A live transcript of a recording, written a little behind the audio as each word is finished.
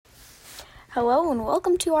Hello and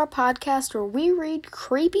welcome to our podcast where we read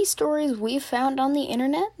creepy stories we've found on the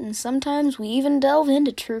internet and sometimes we even delve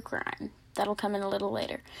into true crime. That'll come in a little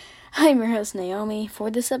later. I'm your host Naomi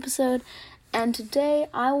for this episode, and today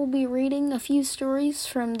I will be reading a few stories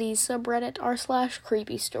from the subreddit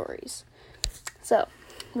r/creepy stories. So,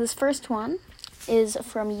 this first one is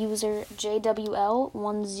from user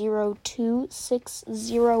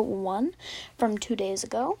JWL102601 from 2 days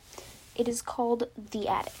ago. It is called The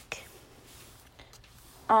Attic.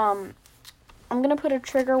 I'm going to put a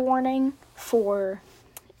trigger warning for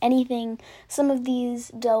anything. Some of these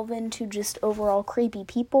delve into just overall creepy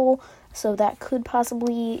people, so that could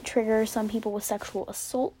possibly trigger some people with sexual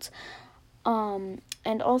assault. And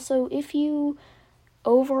also, if you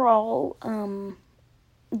overall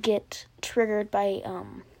get triggered by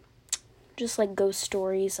just like ghost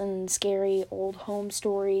stories and scary old home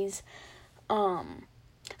stories, some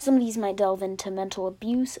of these might delve into mental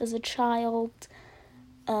abuse as a child.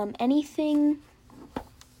 Anything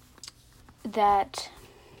that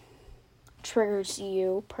triggers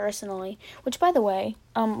you personally, which, by the way,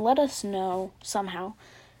 let us know somehow,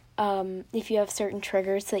 if you have certain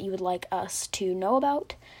triggers that you would like us to know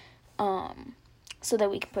about, so that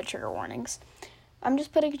we can put trigger warnings. I'm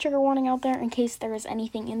just putting a trigger warning out there in case there is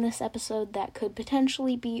anything in this episode that could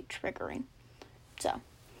potentially be triggering. So,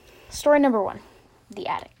 story number 1, The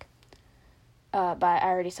Attic. I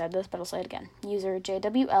already said this, but I'll say it again. User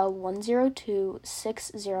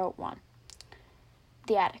JWL102601.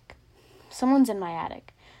 The Attic. Someone's in my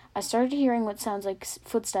attic. I started hearing what sounds like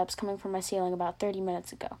footsteps coming from my ceiling about 30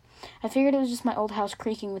 minutes ago. I figured it was just my old house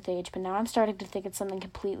creaking with age, but now I'm starting to think it's something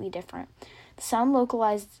completely different. The sound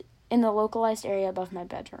localized in the localized area above my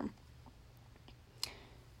bedroom.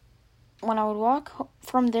 When I would walk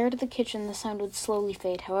from there to the kitchen, the sound would slowly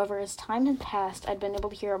fade. However, as time had passed, I'd been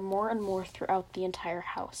able to hear it more and more throughout the entire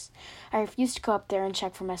house. I refused to go up there and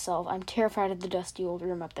check for myself. I'm terrified of the dusty old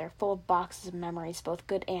room up there, full of boxes of memories, both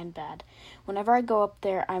good and bad. Whenever I go up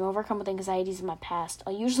there, I'm overcome with anxieties of my past.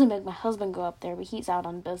 I'll usually make my husband go up there, but he's out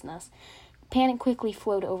on business. Panic quickly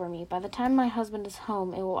flowed over me. By the time my husband is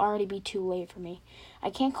home, it will already be too late for me.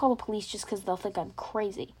 I can't call the police just because they'll think I'm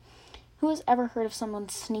crazy. Who has ever heard of someone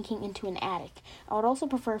sneaking into an attic? I would also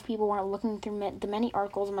prefer if people weren't looking through the many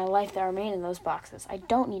articles of my life that remain in those boxes. I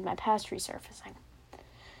don't need my past resurfacing.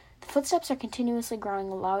 The footsteps are continuously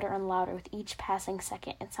growing louder and louder with each passing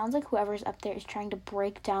second. It sounds like whoever's up there is trying to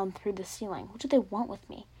break down through the ceiling. What do they want with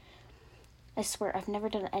me? I swear, I've never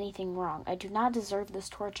done anything wrong. I do not deserve this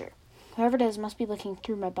torture. Whoever it is must be looking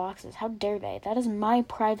through my boxes. How dare they? That is my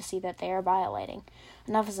privacy that they are violating.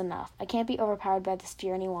 Enough is enough. I can't be overpowered by this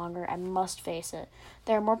fear any longer. I must face it.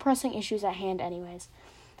 There are more pressing issues at hand anyways.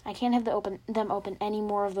 I can't have them open any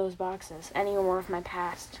more of those boxes, any more of my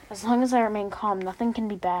past. As long as I remain calm, nothing can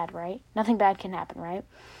be bad, right? Nothing bad can happen, right?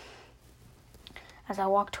 As I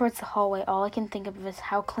walk towards the hallway, all I can think of is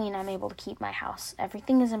how clean I'm able to keep my house.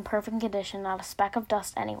 Everything is in perfect condition, not a speck of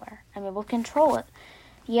dust anywhere. I'm able to control it.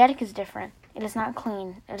 The attic is different. It is not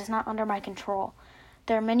clean. It is not under my control.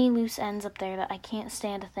 There are many loose ends up there that I can't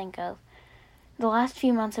stand to think of. The last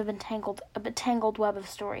few months have been a tangled web of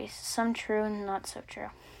stories, some true and not so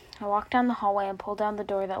true. I walk down the hallway and pull down the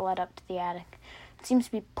door that led up to the attic. It seems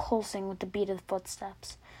to be pulsing with the beat of the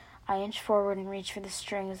footsteps. I inch forward and reach for the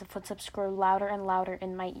string as the footsteps grow louder and louder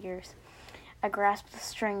in my ears. I grasp the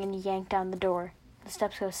string and yank down the door. The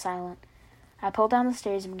steps go silent. I pull down the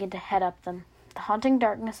stairs and begin to head up them. The haunting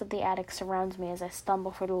darkness of the attic surrounds me as I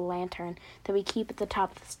stumble for the lantern that we keep at the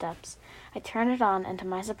top of the steps. I turn it on, and to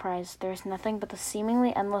my surprise, there is nothing but the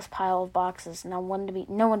seemingly endless pile of boxes, no one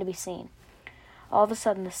to be seen. All of a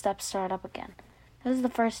sudden, the steps start up again. This is the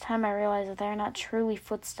first time I realize that they are not truly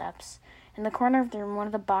footsteps. In the corner of the room, one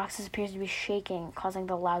of the boxes appears to be shaking, causing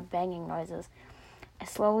the loud banging noises. I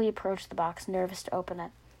slowly approach the box, nervous to open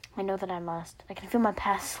it. I know that I must. I can feel my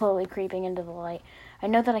past slowly creeping into the light. I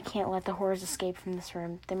know that I can't let the horrors escape from this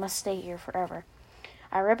room. They must stay here forever.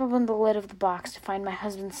 I rip open the lid of the box to find my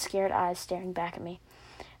husband's scared eyes staring back at me.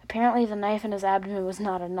 Apparently the knife in his abdomen was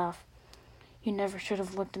not enough. You never should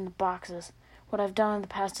have looked in the boxes. What I've done in the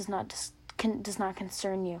past does not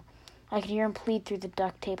concern you. I could hear him plead through the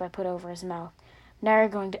duct tape I put over his mouth. Now you're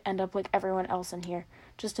going to end up like everyone else in here.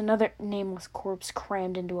 Just another nameless corpse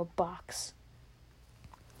crammed into a box.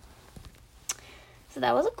 So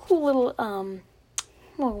that was a cool little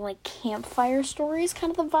like campfire stories, kind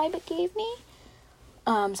of the vibe it gave me.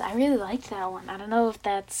 So I really liked that one. I don't know if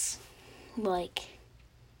that's like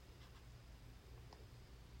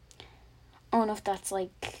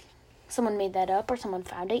someone made that up or someone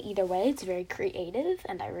found it. Either way, it's very creative,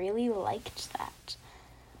 and I really liked that.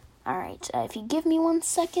 Alright, if you give me 1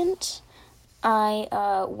 second, I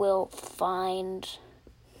will find,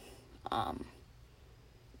 I'll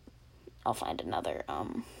find another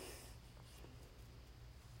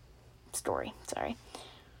story. Sorry.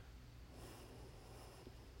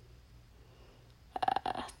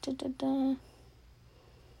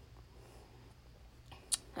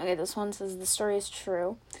 Okay, this one says the story is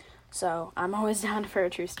true, so I'm always down for a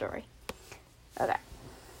true story.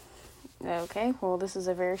 Okay, well, this is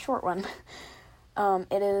a very short one.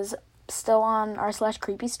 It is still on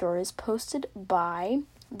r/creepy stories, posted by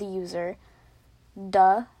the user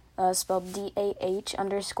spelled DAH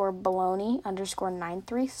 _baloney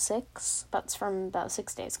 _936. That's from about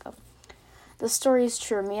 6 days ago. The story is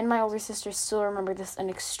true. Me and my older sister still remember this in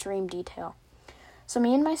extreme detail. So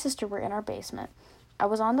me and my sister were in our basement. I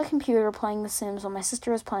was on the computer playing The Sims while my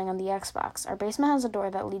sister was playing on the Xbox. Our basement has a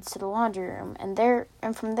door that leads to the laundry room, and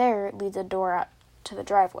from there leads a door out to the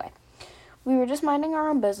driveway. We were just minding our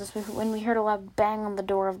own business when we heard a loud bang on the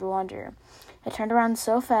door of the laundry room. I turned around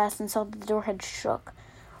so fast and saw that the door had shook.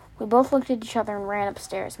 We both looked at each other and ran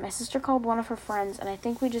upstairs. My sister called one of her friends, and I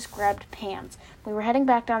think we just grabbed pans. We were heading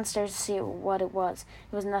back downstairs to see what it was.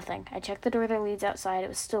 It was nothing. I checked the door that leads outside. It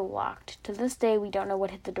was still locked. To this day, we don't know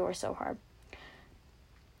what hit the door so hard.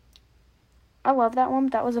 I love that one.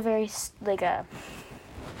 That was a very, I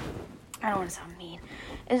don't want to sound mean.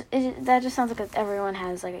 That just sounds like everyone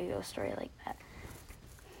has, a ghost story like that.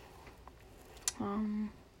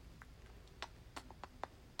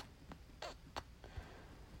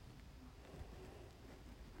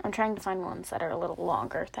 I'm trying to find ones that are a little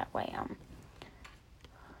longer. That way, I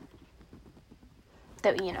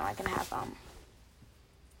can have,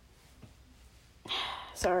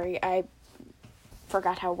 sorry, I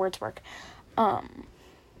forgot how words work. I'm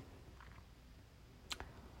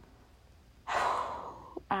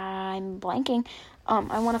blanking.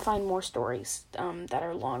 I want to find more stories, that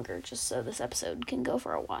are longer, just so this episode can go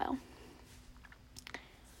for a while.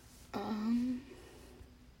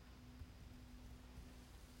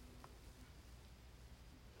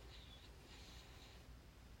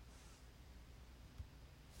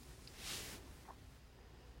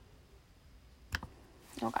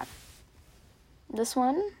 Okay. This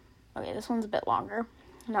one's a bit longer.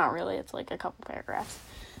 Not really, it's like a couple paragraphs.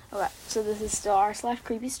 Okay, so this is still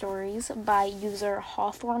r/creepy stories by user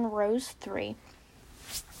Hawthorne Rose 3.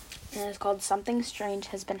 And it's called Something Strange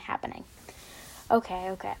Has Been Happening.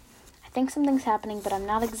 Okay. I think something's happening, but I'm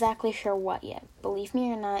not exactly sure what yet. Believe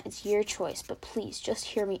me or not, it's your choice, but please, just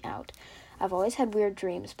hear me out. I've always had weird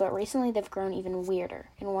dreams, but recently they've grown even weirder.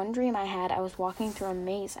 In one dream I was walking through a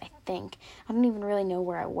maze, I think. I don't even really know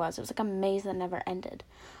where I was. It was like a maze that never ended.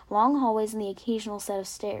 Long hallways and the occasional set of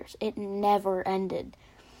stairs. It never ended.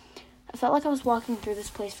 I felt like I was walking through this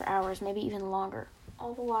place for hours, maybe even longer,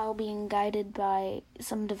 all the while being guided by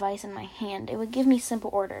some device in my hand. It would give me simple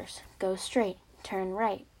orders. Go straight, turn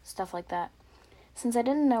right, stuff like that. Since I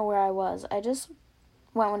didn't know where I was, I just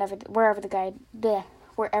went wherever the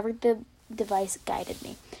device guided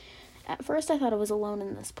me. At first I thought I was alone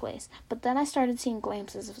in this place, but then I started seeing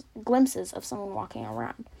glimpses of someone walking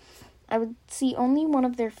around. I would see only one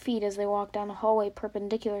of their feet as they walked down the hallway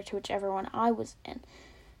perpendicular to whichever one I was in.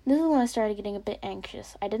 This is when I started getting a bit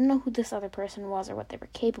anxious. I didn't know who this other person was or what they were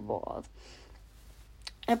capable of.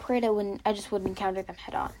 I prayed I just wouldn't encounter them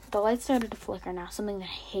head on. The lights started to flicker now, something that I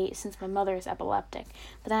hate since my mother is epileptic,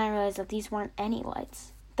 but then I realized that these weren't any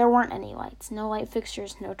lights. There weren't any lights. No light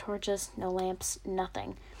fixtures, no torches, no lamps,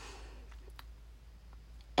 nothing.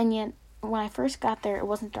 And yet, when I first got there, it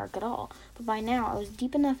wasn't dark at all. But by now, I was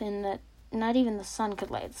deep enough in that not even the sun could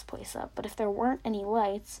light this place up. But if there weren't any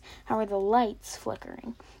lights, how were the lights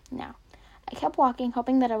flickering? Now, I kept walking,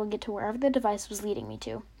 hoping that I would get to wherever the device was leading me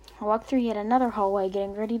to. I walked through yet another hallway,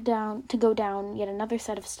 getting ready to go down yet another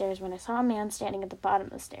set of stairs when I saw a man standing at the bottom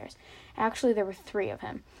of the stairs. Actually, there were 3 of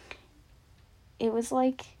him. It was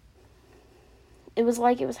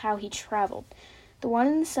how he traveled. The one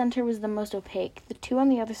in the center was the most opaque. The 2 on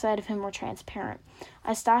the other side of him were transparent.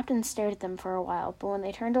 I stopped and stared at them for a while, but when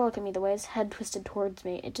they turned to look at me, the way his head twisted towards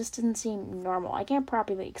me, it just didn't seem normal. I can't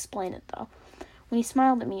properly explain it, though. When he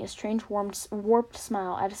smiled at me, a strange, warped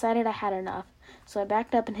smile, I decided I had enough, so I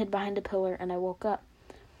backed up and hid behind a pillar, and I woke up.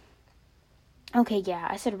 Okay, yeah,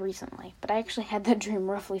 I said recently, but I actually had that dream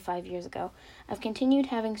roughly 5 years ago. I've continued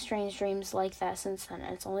having strange dreams like that since then,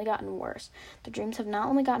 and it's only gotten worse. The dreams have not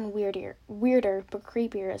only gotten weirder, but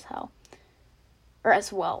creepier as hell. Or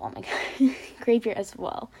as well, oh my god. Creepier as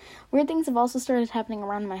well. Weird things have also started happening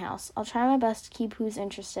around my house. I'll try my best to keep who's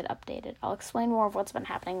interested updated. I'll explain more of what's been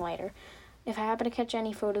happening later. If I happen to catch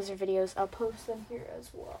any photos or videos, I'll post them here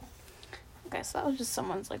as well. Okay, so that was just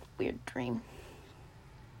someone's, weird dream.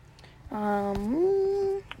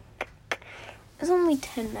 It's only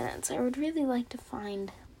 10 minutes. I would really like to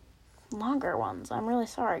find longer ones. I'm really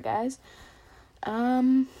sorry, guys.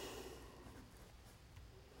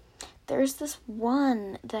 There's this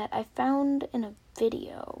one that I found in a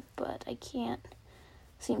video, but I can't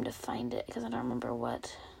seem to find it because I don't remember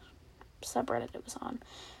what subreddit it was on.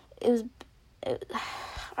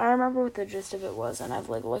 I remember what the gist of it was, and I've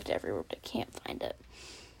looked everywhere, but I can't find it.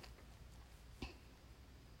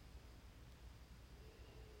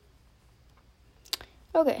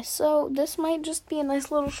 Okay, so this might just be a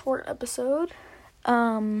nice little short episode.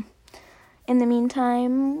 In the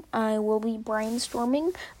meantime, I will be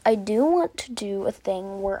brainstorming. I do want to do a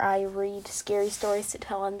thing where I read scary stories to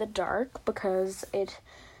tell in the dark, because it,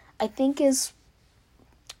 I think, is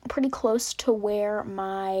pretty close to where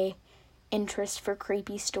my interest for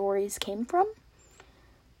creepy stories came from.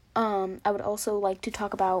 I would also like to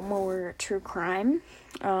talk about more true crime.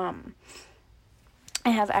 I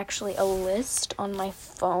have actually a list on my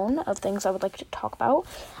phone of things I would like to talk about.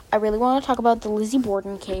 I really want to talk about the Lizzie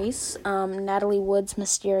Borden case, Natalie Wood's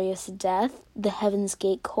mysterious death, the Heaven's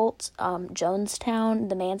Gate cult, Jonestown,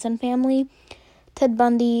 the Manson family, Ted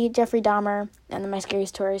Bundy, Jeffrey Dahmer, and my scary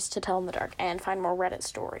stories to tell in the dark, and find more Reddit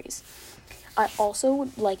stories. I also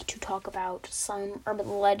would like to talk about some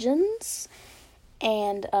urban legends,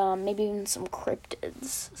 and maybe even some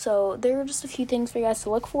cryptids. So there are just a few things for you guys to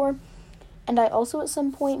look for. And I also at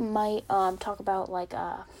some point might talk about like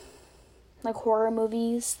horror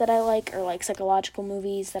movies that I like, or like psychological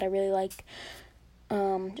movies that I really like.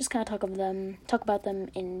 Just kind of talk about them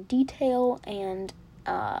in detail, and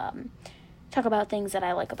talk about things that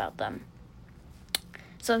I like about them.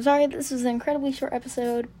 So I'm sorry this was an incredibly short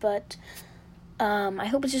episode, but I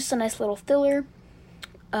hope it's just a nice little filler.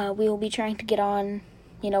 We will be trying to get on,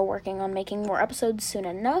 working on making more episodes soon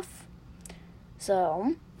enough.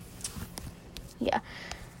 So yeah.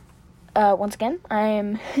 Once again, I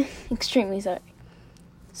am extremely sorry.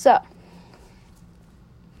 So,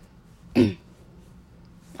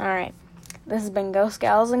 alright. This has been Ghost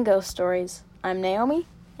Gals and Ghost Stories. I'm Naomi,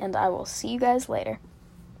 and I will see you guys later.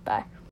 Bye.